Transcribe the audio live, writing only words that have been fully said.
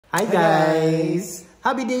Hi guys!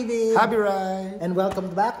 Hubby David! Hubby Rai! And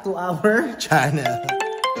welcome back to our channel!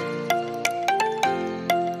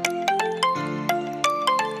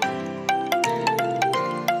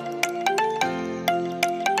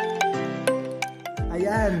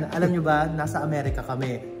 Ayan, alam nyo ba, nasa Amerika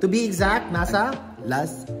kami. To be exact, nasa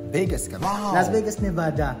Las Vegas kami. Wow. Las Vegas,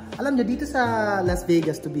 Nevada. Alam nyo, dito sa Las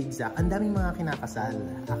Vegas, to be exact, ang daming mga kinakasal,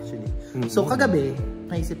 actually. So kagabi,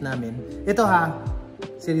 naisip namin, ito ha,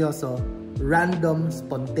 seryoso, random,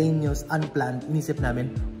 spontaneous, unplanned, inisip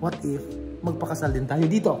namin, what if magpakasal din tayo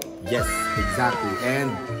dito? Yes, exactly.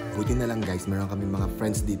 And buti na lang guys, meron kami mga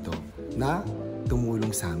friends dito na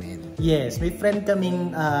tumulong sa amin. Yes, may friend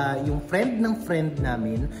kaming, yung friend ng friend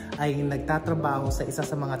namin ay nagtatrabaho sa isa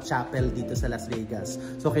sa mga chapel dito sa Las Vegas.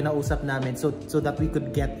 So kinausap namin so that we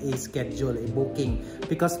could get a schedule, a booking.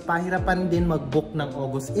 Because pahirapan din mag-book ng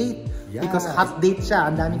August 8. Yeah. Because hot date siya.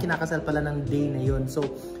 Ang daming kinakasal pala ng day na yun. So,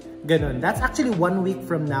 ganun. That's actually 1 week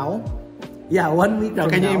from now. Yeah, 1 week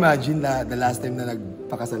from now. Can you imagine the last time na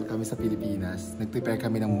nagpakasal kami sa Pilipinas? Nag-prepare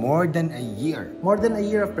kami ng more than a year. More than a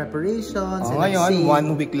year of preparations. Ngayon,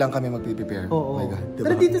 1 week lang kami mag-prepare. Oh my God.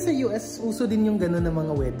 Diba? Pero dito sa US, uso din yung gano'n ng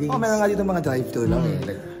mga weddings. Meron nga dito mga drive-thru lang eh.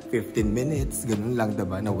 Like 15 minutes, ganun lang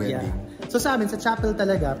diba, na wedding. Yeah. So sa amin, sa chapel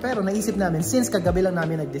talaga. Pero naisip namin, since kagabi lang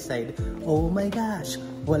namin nag-decide, oh my gosh,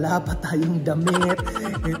 wala pa tayong damit.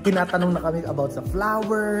 Tinatanong na kami about sa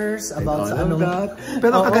flowers, about sa anong...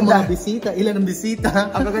 Pero mga bisita, ilan ang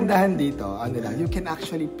bisita. Ang kagandahan dito, ano lang, you can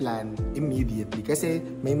actually plan immediately. Kasi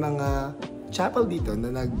may mga chapel dito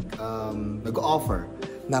na nag-offer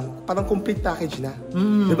ng parang complete package na.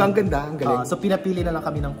 Diba ang ganda? Ang galing. So pinapili na lang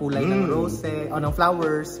kami ng kulay ng rose, ng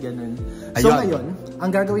flowers, ganun. So ngayon,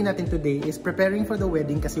 ang gagawin natin today is preparing for the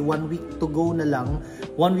wedding kasi 1 week to go na lang.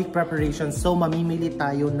 1 week preparation. So mamimili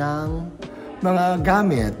tayo ng mga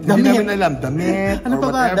gamit. Hindi namin alam, damit ano or pa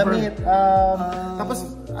ba? whatever. Damit. Tapos,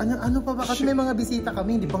 ano pa ba? Kasi may mga bisita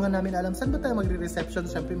kami, hindi pa nga namin alam. Saan ba tayo magre-reception?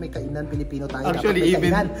 Siyempre may kainan, Pilipino tayo. Actually,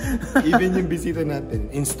 even yung bisita natin,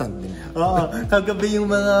 instant din. Oo. Kagabi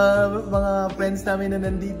yung mga friends namin na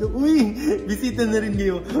nandito, uy, bisita na rin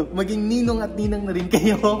kayo. Maging ninong at ninang na rin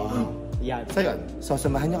kayo. Yan. So yun. So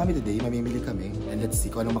samahan nyo kami today, mamimili kami. And let's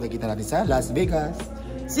see kung anong makikita natin sa Las Vegas.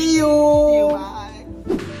 See you! See you, bye!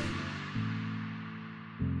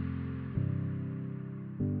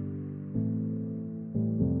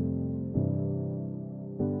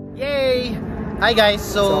 Yay! Hi guys!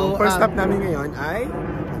 So first stop namin ngayon ay...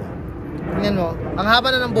 Tingnan mo, ang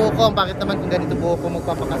haba na ng buhok ko. Ang bakit naman kung ganito buhok ko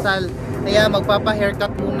magpapakasal. Kaya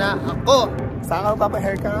magpapa-haircut muna ako. Saan ka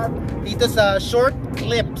magpapa-haircut? Dito sa Short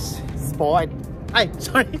Clips. Sport. Ay,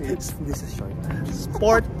 sorry. This is short.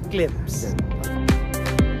 Sport Clips.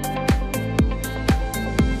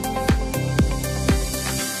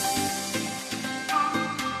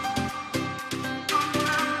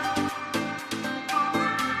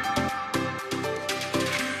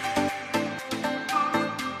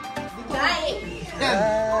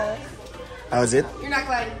 How's it? You're not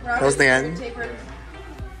glad. How's na yan?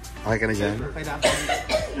 Okay ka na dyan?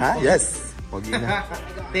 Ha? Yes. Pogi na.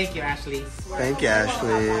 Thank you, Ashley. Thank you,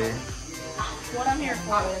 Ashley. What I'm here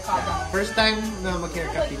for is First time na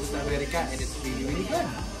mag-haircut dito sa Amerika and it's really, really good.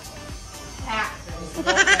 hat.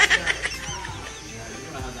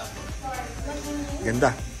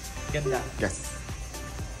 Ganda. Ganda. Yes.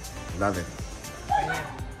 Love it.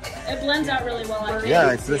 It blends out really well.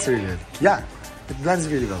 Yeah, it's really good. Yeah, it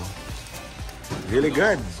blends really well. Really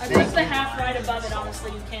good. I put the half right above it.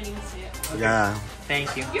 Honestly, you can't even see it. Yeah.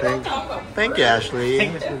 Thank you. Thank you, Ashley.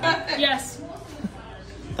 Yes.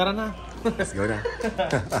 Tara na. Let's go na.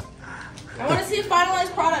 I want to see a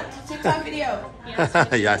finalized product. TikTok video.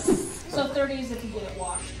 Yes. So 30 is if you get it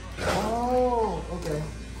washed. Oh, okay.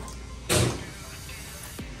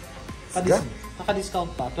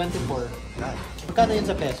 Naka-discount pa, 24. Yeah. Magkano yun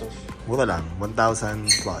sa pesos? Mura lang, 1,000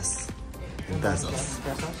 plus in pesos.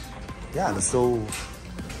 Yeah, that's so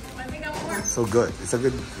good. It's a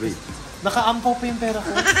good rate. Naka-ampaw pa yung pera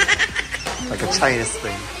ko. Like a Chinese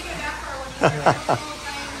thing.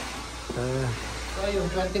 So ayun,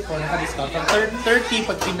 24 naka-discount. 30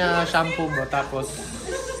 pag pina-shampoo mo, tapos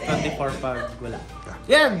 24 pag wala.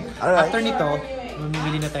 Yan! Alright. After nito,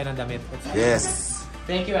 mamimili na tayo ng damit. Yes.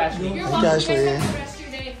 Thank you, Ashley. Thank you, Ashley.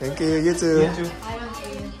 Thank you. You too. You too.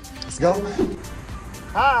 Let's go.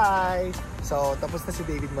 Hi! So, tapos na si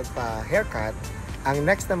David magpa-haircut. Ang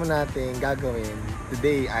next naman natin gagawin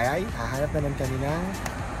today ay hahanap naman kami ng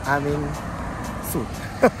aming suit.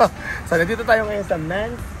 So, nandito tayo ngayon sa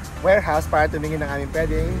men's warehouse para tumingin ng aming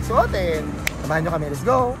pwedeng suotin. Samahan nyo kami. Let's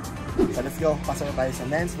go! So, let's go. Pasok na tayo sa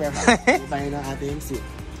men's warehouse. Tayo ng ating suit.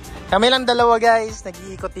 Kami lang dalawa guys,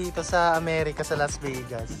 nag-iikot dito sa Amerika, sa Las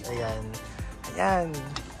Vegas. Ayan. Ayan.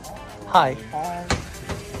 Hi.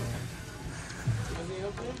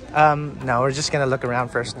 No, we're just gonna look around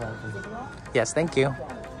first. Yes, thank you.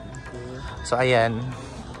 So ayan.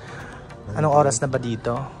 Anong oras na ba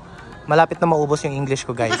dito? Malapit na maubos yung English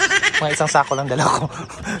ko guys. Mga isang sako lang dala ko.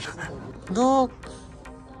 Look.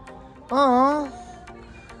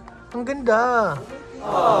 Ang ganda.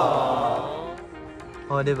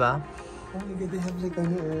 Oh, diba?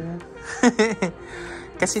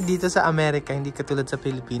 Kasi dito sa Amerika, hindi katulad sa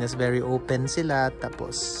Pilipinas, very open sila.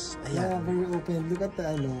 Tapos, ayan. Yeah, very open. Look at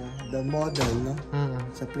the model, no?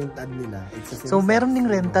 Sa print ad nila. So, meron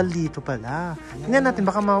ding rental dito pala. Tingnan natin,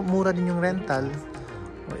 baka mura din yung rental.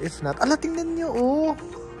 Or if not, tingnan nyo,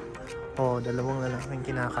 Oh, dalawang lalaking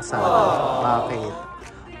kinakasal. Bakit?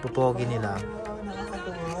 Pupogi nila.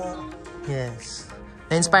 Yes.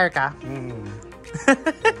 Na-inspire ka?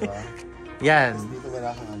 Diba? Yan. Dito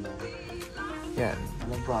wala kang Yan.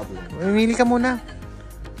 No problem. Mamili ka muna.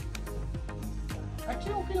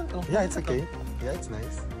 Actually, okay lang to. Yeah, it's okay. Yeah, it's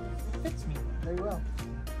nice. It fits me very well.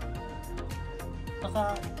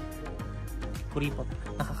 Kuripot.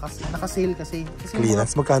 Naka-sale kasi.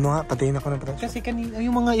 Clearance. Magkano nga? Patayin ako ng price. Kasi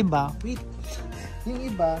yung mga iba, yung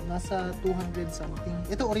iba, nasa 200 something.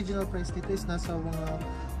 Ito, original price dito is nasa mga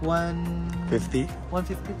 150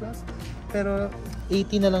 plus. Pero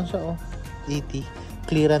 80 na lang siya, 80.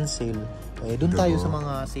 Clearance sale. Doon tayo sa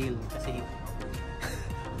mga sale kasi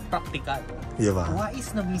practical. Diba?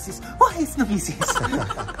 Wais na misis.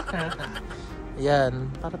 Yan,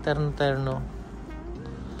 para terno-terno.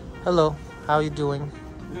 Hello, how you doing?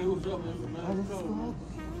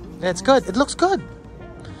 Yeah, it's good. It looks good.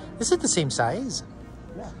 Is it the same size?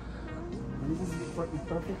 Yeah. This is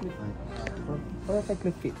perfectly fine.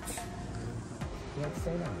 Perfectly fits. Yeah, it's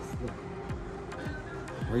so nice. Look.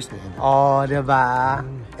 Where's the end? Oh, diba?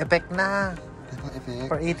 Effect na. Effect.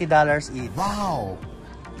 For $80 each. Wow!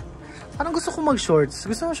 Parang gusto ko mag-shorts.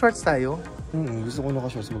 Gusto mo shorts tayo? Gusto ko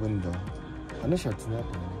naka-shorts maganda. Ano shorts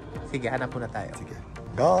natin? Sige, hanap muna tayo. Sige.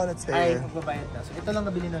 Go, let's say. Ay, magbabayad na. So, ito lang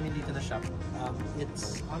nabili namin dito na shop.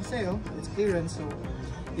 It's on sale. It's clearance. So,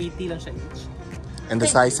 80 lang siya each. And the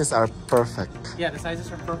sizes are perfect. Yeah, the sizes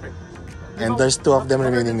are perfect. And there's 2 of them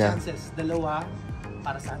remaining na. Dalawa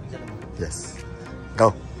para sa amin dalawa. Yes.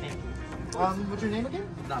 Go. Thank you. What's your name again?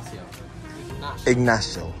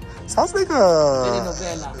 Ignacio. Sounds like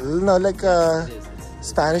like a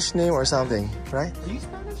Spanish name or something, right? Are you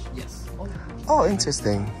Spanish? Yes. Oh,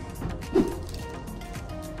 interesting.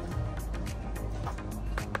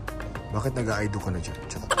 Bakit nag-aido ka na dyan?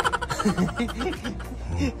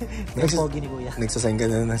 Pogi ni Kuya. Nagsasign ka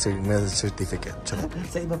na ng certificate.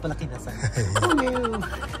 Sa iba pala kinasal.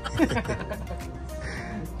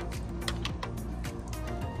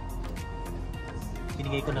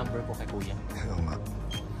 Binigay ko number ko kay Kuya. Oo nga.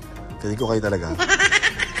 Pili ko kayo talaga.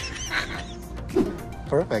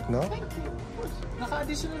 Perfect, no? Thank you.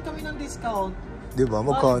 Naka-additional kami ng discount. Diba?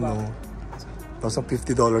 Magkano? Tapos ang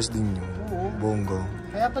 $50 din yun. Oo. Bongo.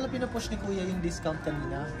 Kaya pala pinupush ni Kuya yung discount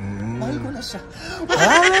kanina. Mahal ko na siya.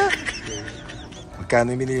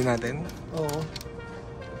 Magkano yung binili natin? Oo.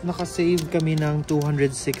 Naka-save kami ng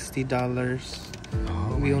 $260.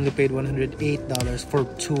 We only paid $108 for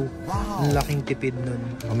 2. Wow. Ang laking tipid nun.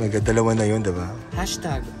 Oh my God, dalawa na yun, diba?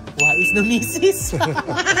 Hashtag, wais na misis.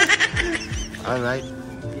 Alright.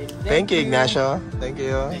 Thank you, Ignacio. Thank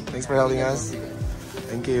you. Thanks for helping us.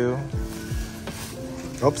 Thank you.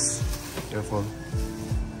 Oops. Careful.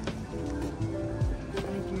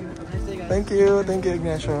 Thank you. Thank you,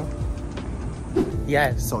 Ignacio.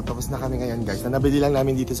 Yes. So, tapos na kami ngayon, guys. Na nabili lang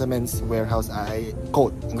namin dito sa men's warehouse ay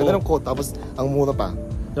coat. Ang ganda ng coat, tapos ang mura pa.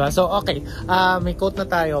 Diba? So, okay. May coat na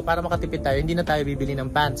tayo. Para makatipid tayo, hindi na tayo bibili ng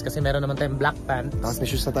pants kasi meron naman tayong black pant. Tapos may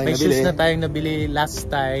shoes na tayong nabili. May shoes na tayong nabili last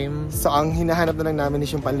time. So, ang hinahanap na lang namin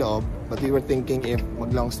is yung panloob. But we were thinking if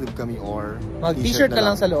mag-long sleeve kami or mag-t-shirt na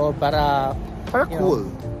lang sa loob para cool.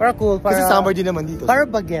 Para cool. Kasi summer din naman dito. Para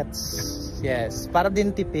bagets. Yes. Para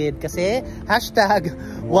din tipid. Kasi hashtag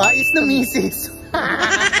wais na misis.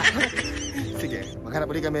 Sige. Maghanap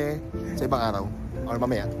ulit kami sa ibang araw. Or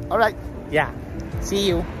mamaya. Alright. Yeah.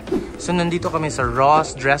 See you. So, nandito kami sa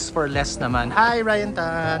Ross Dress for Less naman. Hi, Ryan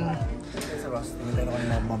Tan. Sa Ross, tingnan ko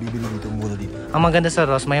na mabibili dito, mura dito. Ang maganda sa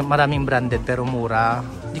Ross, may maraming branded pero mura.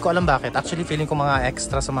 Hindi ko alam bakit. Actually, feeling ko mga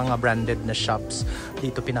extra sa mga branded na shops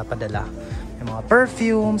dito pinapadala. May mga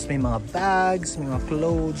perfumes, may mga bags, may mga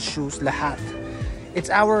clothes, shoes, lahat.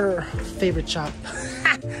 It's our favorite shop.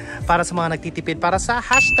 Para sa mga nagtitipid. Para sa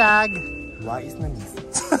hashtag wais na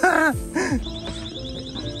misis.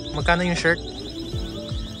 Magkano yung shirt?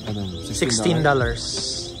 $16.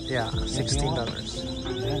 Yeah, $16.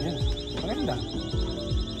 Yan. Maganda.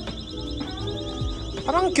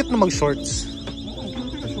 Parang cute na mag-shorts.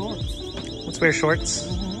 Let's wear shorts.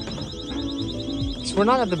 So we're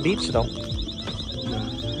not at the beach though.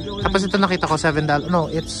 Tapos ito nakita ko $7. No,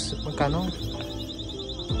 it's magkano?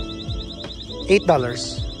 $8.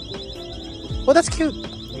 Oh, that's cute.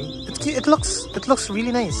 It's cute. It looks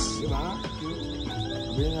really nice. Diba?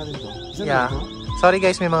 Bilhin natin to. Yeah. Sorry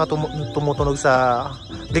guys, may mga tumutunog sa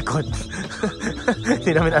likod.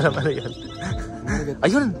 Hindi namin alam ano yun.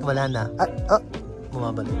 Ayun, wala na.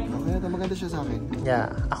 Bumabalik. Okay, maganda siya sa akin. Yeah,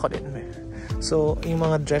 ako din. So, yung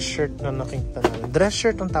mga dress shirt na nakita namin. Dress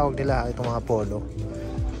shirt ang tawag nila, itong mga polo.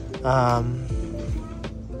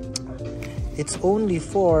 It's only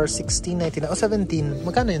for $16.99 o $17.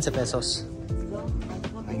 Magkano yun sa pesos?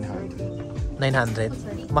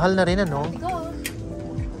 900. Mahal na rin ano?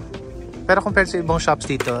 Pero compared sa ibang shops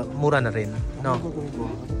dito, mura na rin, no?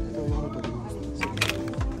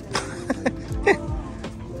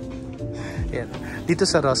 Yan. Dito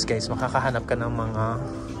sa Ross guys, makakahanap ka ng mga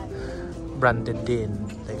branded din.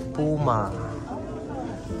 Like Puma.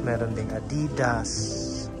 Meron ding Adidas.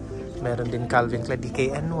 Meron din Calvin Klein,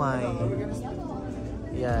 DKNY.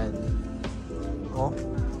 Yan. Oh,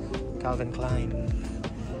 Calvin Klein.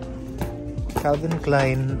 Calvin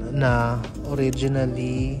Klein na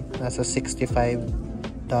originally nasa $65.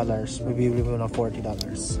 Maybe na $40.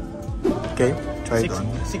 Okay, try it on.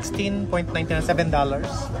 $16.99, $7.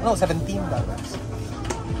 No, $17.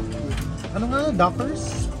 Ano nga?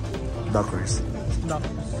 Dockers? Dockers.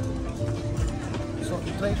 Dockers. So,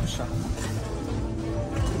 try ko siya.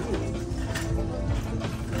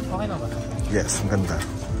 Okay na ba? Yes, ang ganda.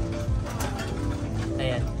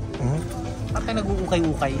 Ayan. Parang tayo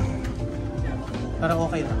nag-uukay-ukay. Pero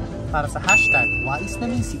okay lang. Para sa hashtag, wais na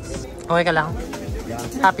misis. Okay ka lang? Yeah.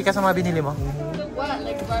 Happy ka sa mga binili mo?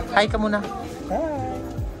 Hi ka muna.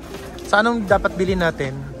 So anong dapat bilhin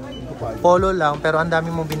natin? Polo lang, pero ang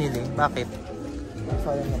dami mong binili. Bakit?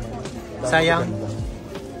 Sayang naman. Sayang?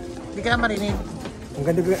 Hindi ka na marinig.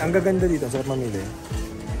 Ang gaganda dito, sarap mamili.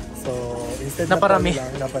 So, instead na naparami.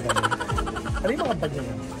 Lang, naparami. Ano yung mga bag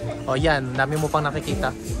niya? O yan, dami mo pang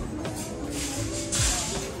nakikita.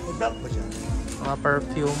 May belt ba siya? Mga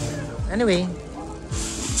perfume. Anyway.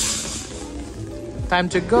 Time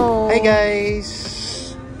to go! Hi guys!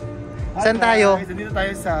 Saan tayo? Dito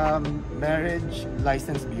tayo sa Marriage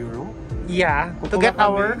License Bureau. Yeah, to get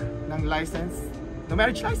our... ng license, ng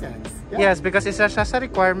marriage license. Yeah. Yes, because isa siya sa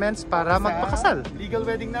requirements para magpakasal. Legal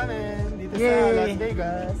wedding namin dito Yay. sa Las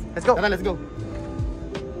Vegas. Let's go! Tara, let's go!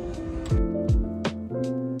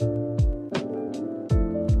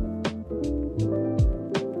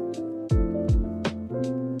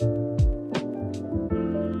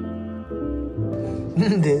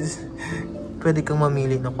 This, pwede kang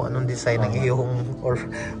mamili na kung anong design ng iyong or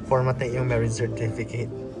format ng iyong marriage certificate.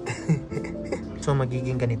 So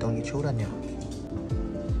magiging ganito ang itsura niya.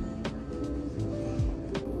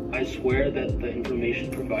 I swear that the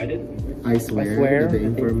information provided I swear that the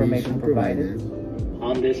information provided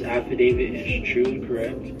on this affidavit is true and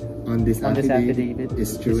correct on this affidavit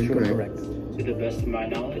is true and correct to the best of my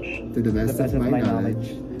knowledge. to the best of my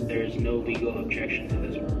knowledge. There is no legal objection to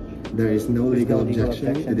this work. There is no legal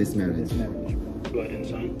objection to this marriage. Go ahead and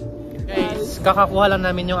sign. Guys, kakakuha lang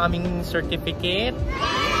namin yung aming certificate.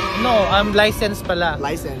 No, license pala.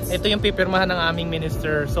 License. Ito yung pipirmahan ng aming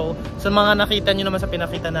minister. So, sa mga nakita nyo naman sa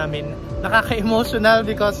pinakita namin, nakaka-emotional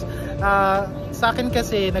because sa akin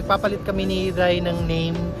kasi, nagpapalit kami ni Ray ng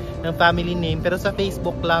name, ng family name, pero sa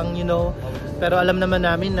Facebook lang, you know. Pero alam naman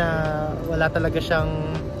namin na wala talaga siyang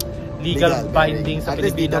legal binding sa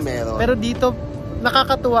Pilipinas. Pero dito,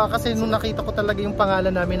 nakakatuwa kasi nung nakita ko talaga yung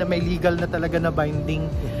pangalan namin na may legal na talaga na binding.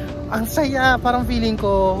 Ang saya, parang feeling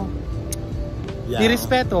ko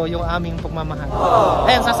nirespeto yung aming pagmamahal.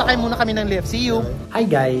 Ayan, sasakay muna kami ng lift. See you! Hi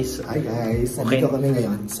guys! Hi guys! Nandito kami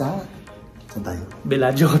ngayon sa... Saan tayo?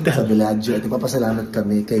 Bellagio Hotel. Sa Bellagio. At ipapasalamat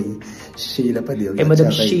kami kay Sheila Padilla. Kay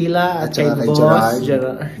Madam Sheila at kay Boss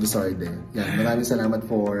Gerard Busorde. Yan, maraming salamat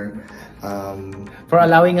for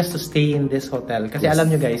allowing us to stay in this hotel. Kasi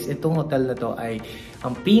alam nyo guys, itong hotel na to ay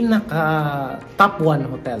ang pinaka top 1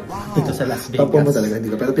 hotel dito sa Las Vegas. Top 1 mo talaga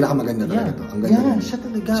dito, pero pinakamaganda talaga to. Ang ganda. Siya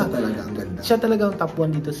talaga. Siya talaga ang ganda. Siya talaga ang top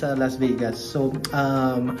 1 dito sa Las Vegas. So,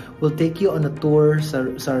 we'll take you on a tour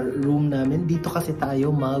sa room namin. Dito kasi tayo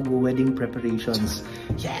mag-wedding preparations.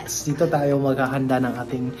 Yes! Dito tayo maghahanda ng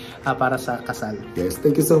ating para sa kasal. Yes,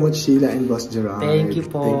 thank you so much Sheila and Boss Gerard. Thank you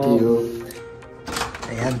po. Thank you.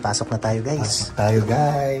 Ayan, pasok na tayo guys. Pasok tayo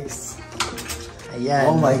guys.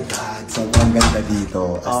 Ayan. Oh my God, sobrang ganda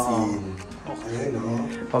dito. As in, Ayan, no?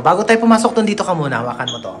 O, bago tayo pumasok doon, dito ka muna. Hawakan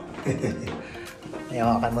mo to. Ay,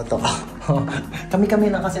 hawakan mo to. Kami-kami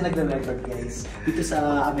lang kasi nagre-record, guys. Dito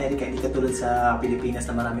sa Amerika, hindi katulad sa Pilipinas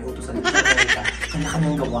na marami utusan dito sa Amerika.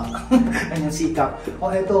 Kanya-kanyang gawa. Kanyang sikap. O,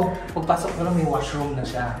 eto. Pagpasok mo lang, may washroom na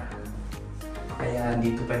siya. Kaya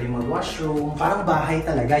dito pwede mag-washroom. Parang bahay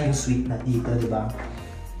talaga yung suite na dito, di ba?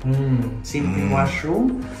 Simple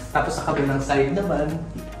washroom. Tapos sa kabilang side naman,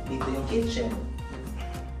 dito yung kitchen.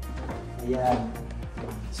 Ayan.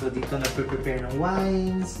 So dito nagpe-prepare ng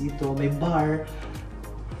wines. Dito may bar.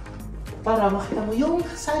 Para makita mo yung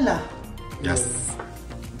sala. Yes.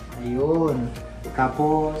 Ayun.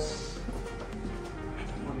 Tapos,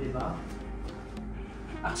 diba?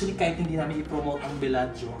 Actually, kahit hindi namin i-promote ang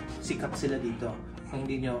Bellagio, sikat sila dito. Kung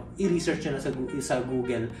hindi nyo, i-research nyo na sa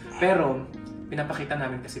Google. Pero, pinapakita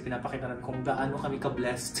namin kung gaano kami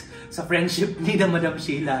ka-blessed sa friendship ni na Madam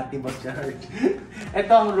Sheila at ni Boss Gerard.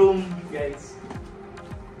 Ito ang room, guys.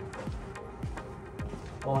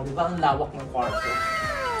 Oh, di ba ang lawak ng kwarto?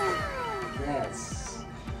 Yes.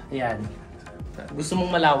 Ayan. Gusto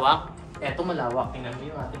mong malawak? Eto malawak. Tingnan mo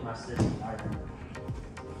yung ating master CR.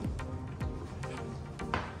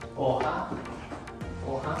 Oha?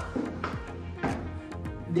 Oha?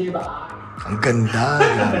 Di ba? Ang ganda,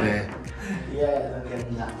 grabe. Yeah, ang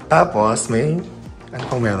ganda. Tapos, may... Ano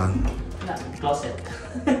pang meron? Closet.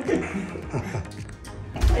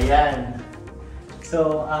 Ayan.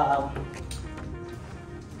 So,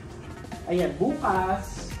 ayan,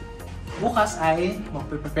 bukas ay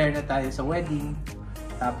magpe-prepare na tayo sa wedding.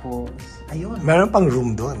 Tapos, ayun. Meron pang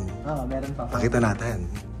room doon. Oo, meron pa. Pakita natin.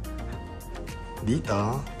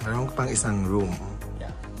 Dito, meron pang isang room.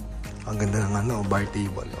 Yeah. Ang ganda ng ano, bar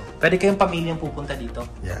table. Oh. Pwede kayong pamilyang pupunta dito.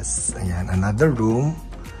 Yes, ayan. Another room.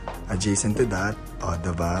 Adjacent to that. O,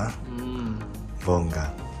 diba? Bongga.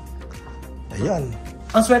 Ayan.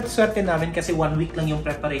 Ang swerte namin kasi 1 week lang yung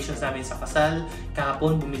preparations namin sa kasal.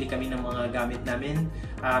 Kahapon, bumili kami ng mga gamit namin.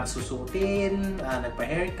 Susuotin,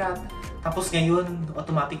 nagpa-haircut. Tapos ngayon,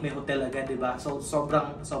 automatic may hotel agad, diba? So,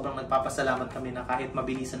 sobrang nagpapasalamat kami na kahit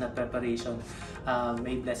mabilisan na preparation,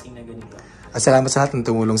 may blessing na ganito. At salamat sa lahat ng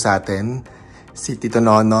tumulong sa atin. Si Tito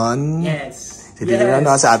Nonon. Yes. Si Tito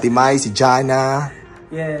Nonon, si Ate Mai, si Jana.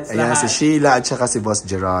 Yes. Ayan, si Sheila at saka si Boss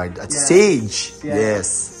Gerard. At si Sage.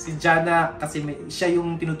 Yes. Si Jana, kasi siya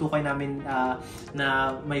yung tinutukoy namin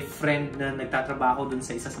na may friend na nagtatrabaho dun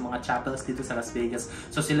sa isa sa mga chapels dito sa Las Vegas.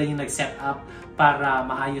 So sila yung nag-set up para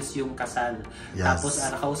maayos yung kasal. Yes. Tapos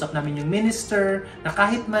nakausap namin yung minister na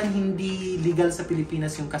kahit man hindi legal sa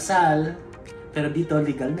Pilipinas yung kasal, pero dito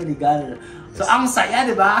legal na legal. So ang saya,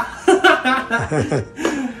 di ba?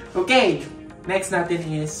 Okay, next natin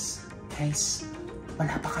is, guys,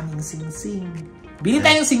 wala pa kaming sing-sing. Bili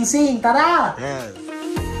tayong sing-sing, tara! Yes.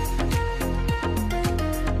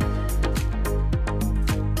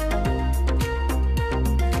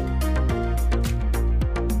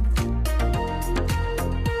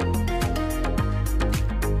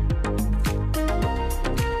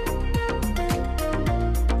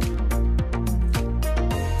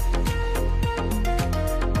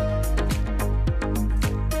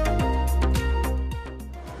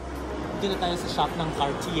 Dito tayo sa shop ng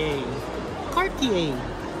Cartier. Cartier.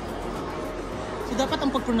 So dapat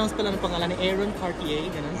ang pag-pronounce pala ng pangalan ni Aaron Cartier,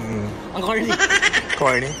 ganun. Ang corny.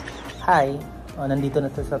 Corny. Hi. Nandito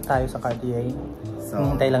na tayo sa Cartier. So,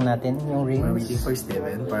 hintay lang natin yung rings. We're waiting for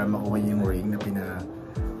Steven para makuha niya yung ring na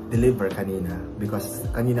pina-deliver kanina. Because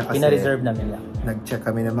kanina kasi pina-reserve namin lang. Nag-check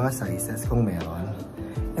kami ng mga sizes kung meron.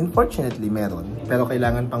 Unfortunately, meron. Pero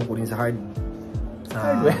kailangan pang kunin sa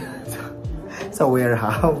hardware. Sa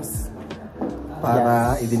warehouse.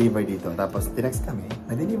 Para i-deliver dito. Tapos, tinext kami.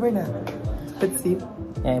 Na-deliver na. Let's see.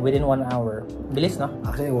 Yeah, within 1 hour. Bilis, no?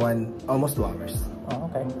 Actually, almost 2 hours. Oh,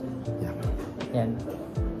 okay. Yeah. Yan.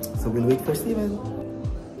 So, we'll wait for Steven.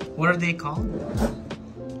 What are they called?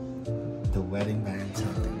 The wedding band.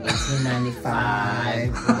 1995.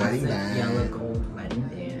 The wedding band. Yellow gold wedding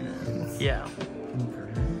band. Yeah.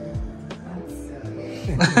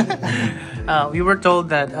 We were told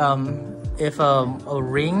that if a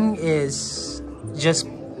ring is just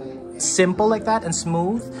simple like that and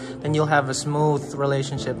smooth, then you'll have a smooth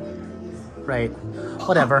relationship. Right.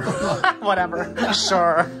 Whatever. Whatever.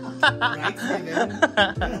 Sure. Right, Steven?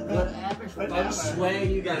 Whatever. I swear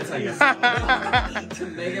you gotta tell yourself to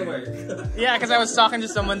make it work. Yeah, because I was talking to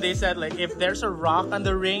someone, they said like if there's a rock on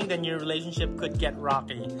the ring, then your relationship could get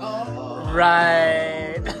rocky. Oh.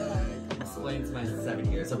 Right. Explains my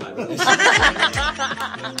 7 years of my relationship.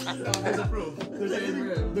 There's a proof.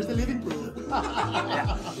 There's a living proof.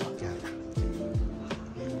 Yeah.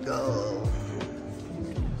 Go.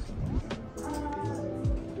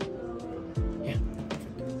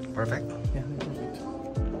 Perfect? Yeah, perfect.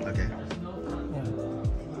 Okay. Yeah.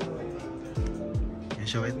 Can you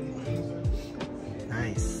show it?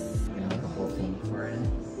 Nice. You know, the whole thing for it.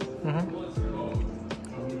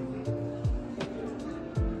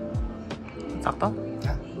 Sakto?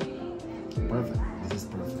 Yeah. Perfect. This is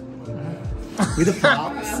perfect. With the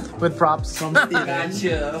props. With props. From Steven.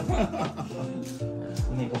 Gotcha.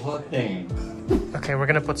 Make a whole thing. Okay, we're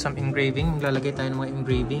gonna put some engraving. Lalagay tayo ng mga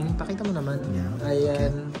engraving. Pakita mo naman. Yeah.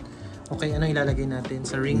 Ayan. Okay, ano ilalagay natin?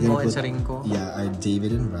 Sa ring mo and sa ring ko? Yeah, our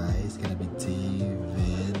David and Rai is gonna be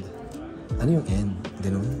David. Ano yung N?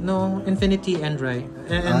 Ganun? No, infinity and Rai.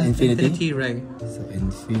 Infinity? Infinity Rai. So,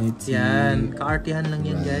 infinity. Yan. Kaartihan lang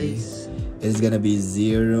yan, Rai. guys. It's gonna be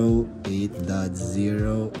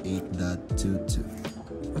 08.08.22.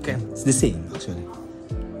 Okay. It's the same, actually.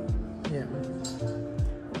 Yeah.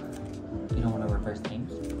 You don't want to reverse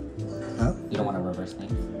names? Huh? You don't want to reverse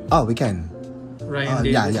names? Oh, we can. Rai and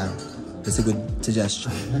David. Yeah, yeah. That's a good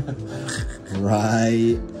suggestion.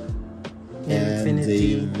 Rai and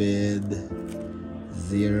Infinity. David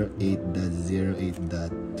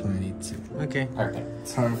 08.08.22. Okay. Perfect.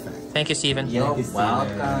 Perfect. Thank you, Steven. You're you, Steven.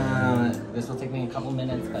 welcome. This will take me a couple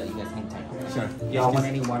minutes, but you guys can take it. Sure. Y'all want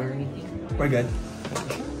any water or anything? We're good.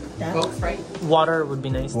 Coke, Sprite? Water would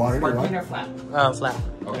be nice. Water. Sparkling or flat? Flat.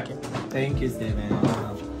 Okay. Thank you, Steven.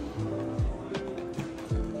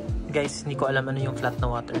 Guys, hindi ko alam ano yung flat na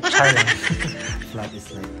water. Char lang. Flat is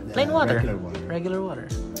like Plain water. regular water. Regular water.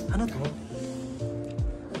 Ano to?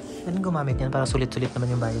 Pwede gumamit yan para sulit-sulit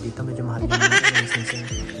naman yung bayo dito. Medyo mahal yung sing-sing.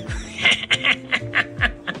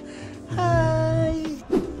 Hi!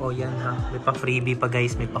 Oh yan ha. May pa-freebie pa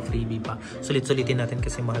guys. May pa-freebie pa. Sulit-sulitin natin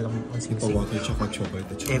kasi mahal ang sing-sing. Water,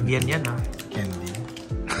 chocolate. Evian yan ha. Candy.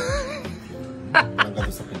 Walang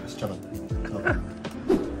gato sa Pinas. Charot.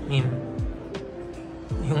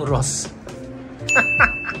 Yung Ross.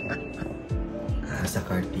 Nasa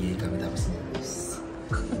Cartier kami tapos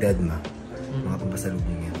Deadma. Mga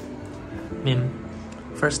pampasalubong yan.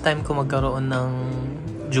 First time ko magkaroon ng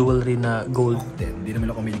jewelry na gold. Hindi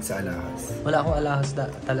naman ako milig sa alahas. Wala akong alahas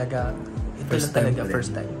talaga. Ito First lang talaga, time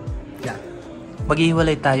first time. Yeah.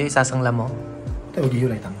 Maghihiwalay tayo, isasangla mo. Ito,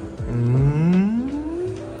 mag-iulay tango.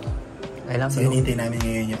 I love So, you. hinihintay namin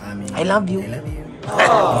ngayon yung aming... I love you. I love you.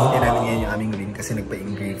 Hinihintay namin ngayon yung aming ring kasi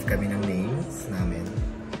nagpa-engrave kami ng names namin.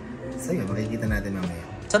 So, yun, makikita natin mamaya.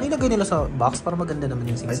 Saan ilagay nila sa box para maganda naman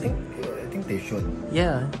yung I sing-sing? think they should.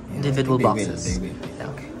 Yeah, Yeah, individual I think boxes. They will.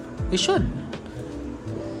 Yeah, okay. They should.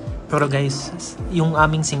 Pero guys, yung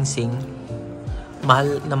aming sing-sing,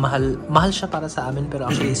 mahal siya para sa amin, pero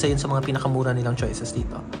actually isa yun sa mga pinakamura nilang choices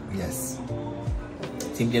dito. Yes.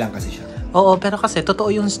 Simple lang kasi siya. Oo, pero kasi totoo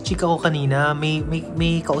yung chika ko kanina,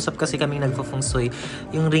 may kausap kasi kaming nagfa-feng shui.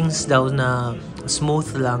 Yung rings daw na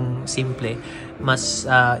smooth lang, simple. Mas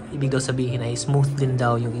ibig daw sabihin ay smooth din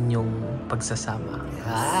daw yung inyong pagsasama.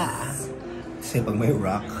 Yes. Kasi pag may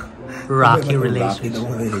Rocky relationship.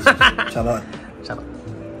 Charot. Charot.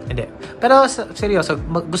 Hindi. Pero seryoso,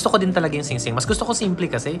 gusto ko din talaga yung sing-sing. Mas gusto ko simple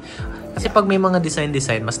kasi. Kasi pag may mga design,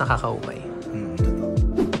 mas nakakaumay. Totoo.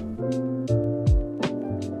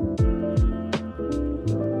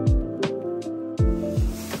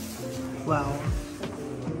 Wow.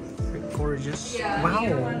 Gorgeous. Yeah, Wow.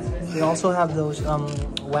 They also have those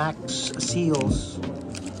wax seals.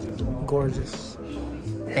 Gorgeous.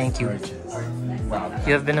 Thank you. Wow.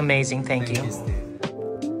 You have been amazing. Thank you.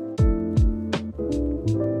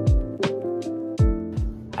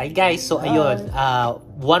 Hi guys, so ayun,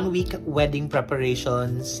 1 week wedding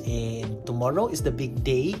preparations and tomorrow is the big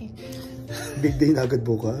day. Big day na agad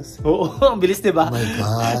bukas. Oo, ang bilis diba? Oh my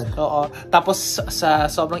God. Oo. Tapos sa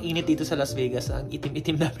sobrang init dito sa Las Vegas, ang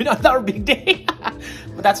itim-itim namin on our big day.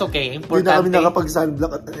 But that's okay. Hindi Importante. na kami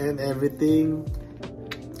nakapag-sunblock and everything.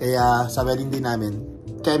 Kaya sa wedding din namin,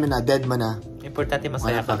 kaya na, dead man na. Importante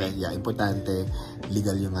masaya kami. Yeah, importante.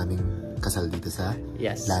 Legal yung aming kasal dito sa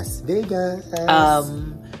Yes. Las Vegas.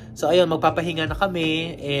 So ayun, magpapahinga na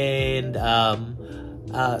kami and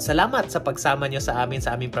salamat sa pagsama nyo sa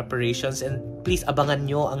aming preparations and please abangan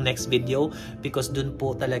nyo ang next video because dun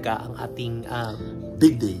po talaga ang ating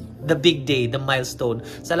big day. The big day, the milestone.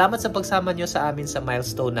 Salamat sa pagsama nyo sa amin sa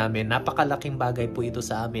milestone namin. Napakalaking bagay po ito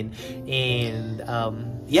sa amin. And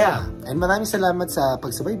yeah. And maraming salamat sa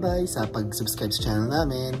pagsubaybay, sa pag-subscribe sa channel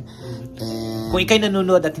namin. And Kung ikay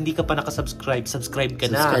nanonood at hindi ka pa nakasubscribe, subscribe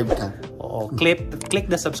ka na. subscribe ka. Oo, click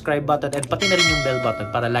the subscribe button and pati na rin yung bell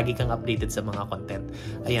button para lagi kang updated sa mga content.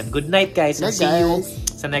 Ayan, good night guys and see you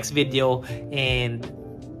sa next video and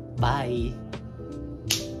bye.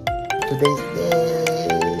 Today's day.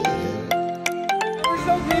 We're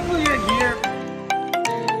so grateful you're here.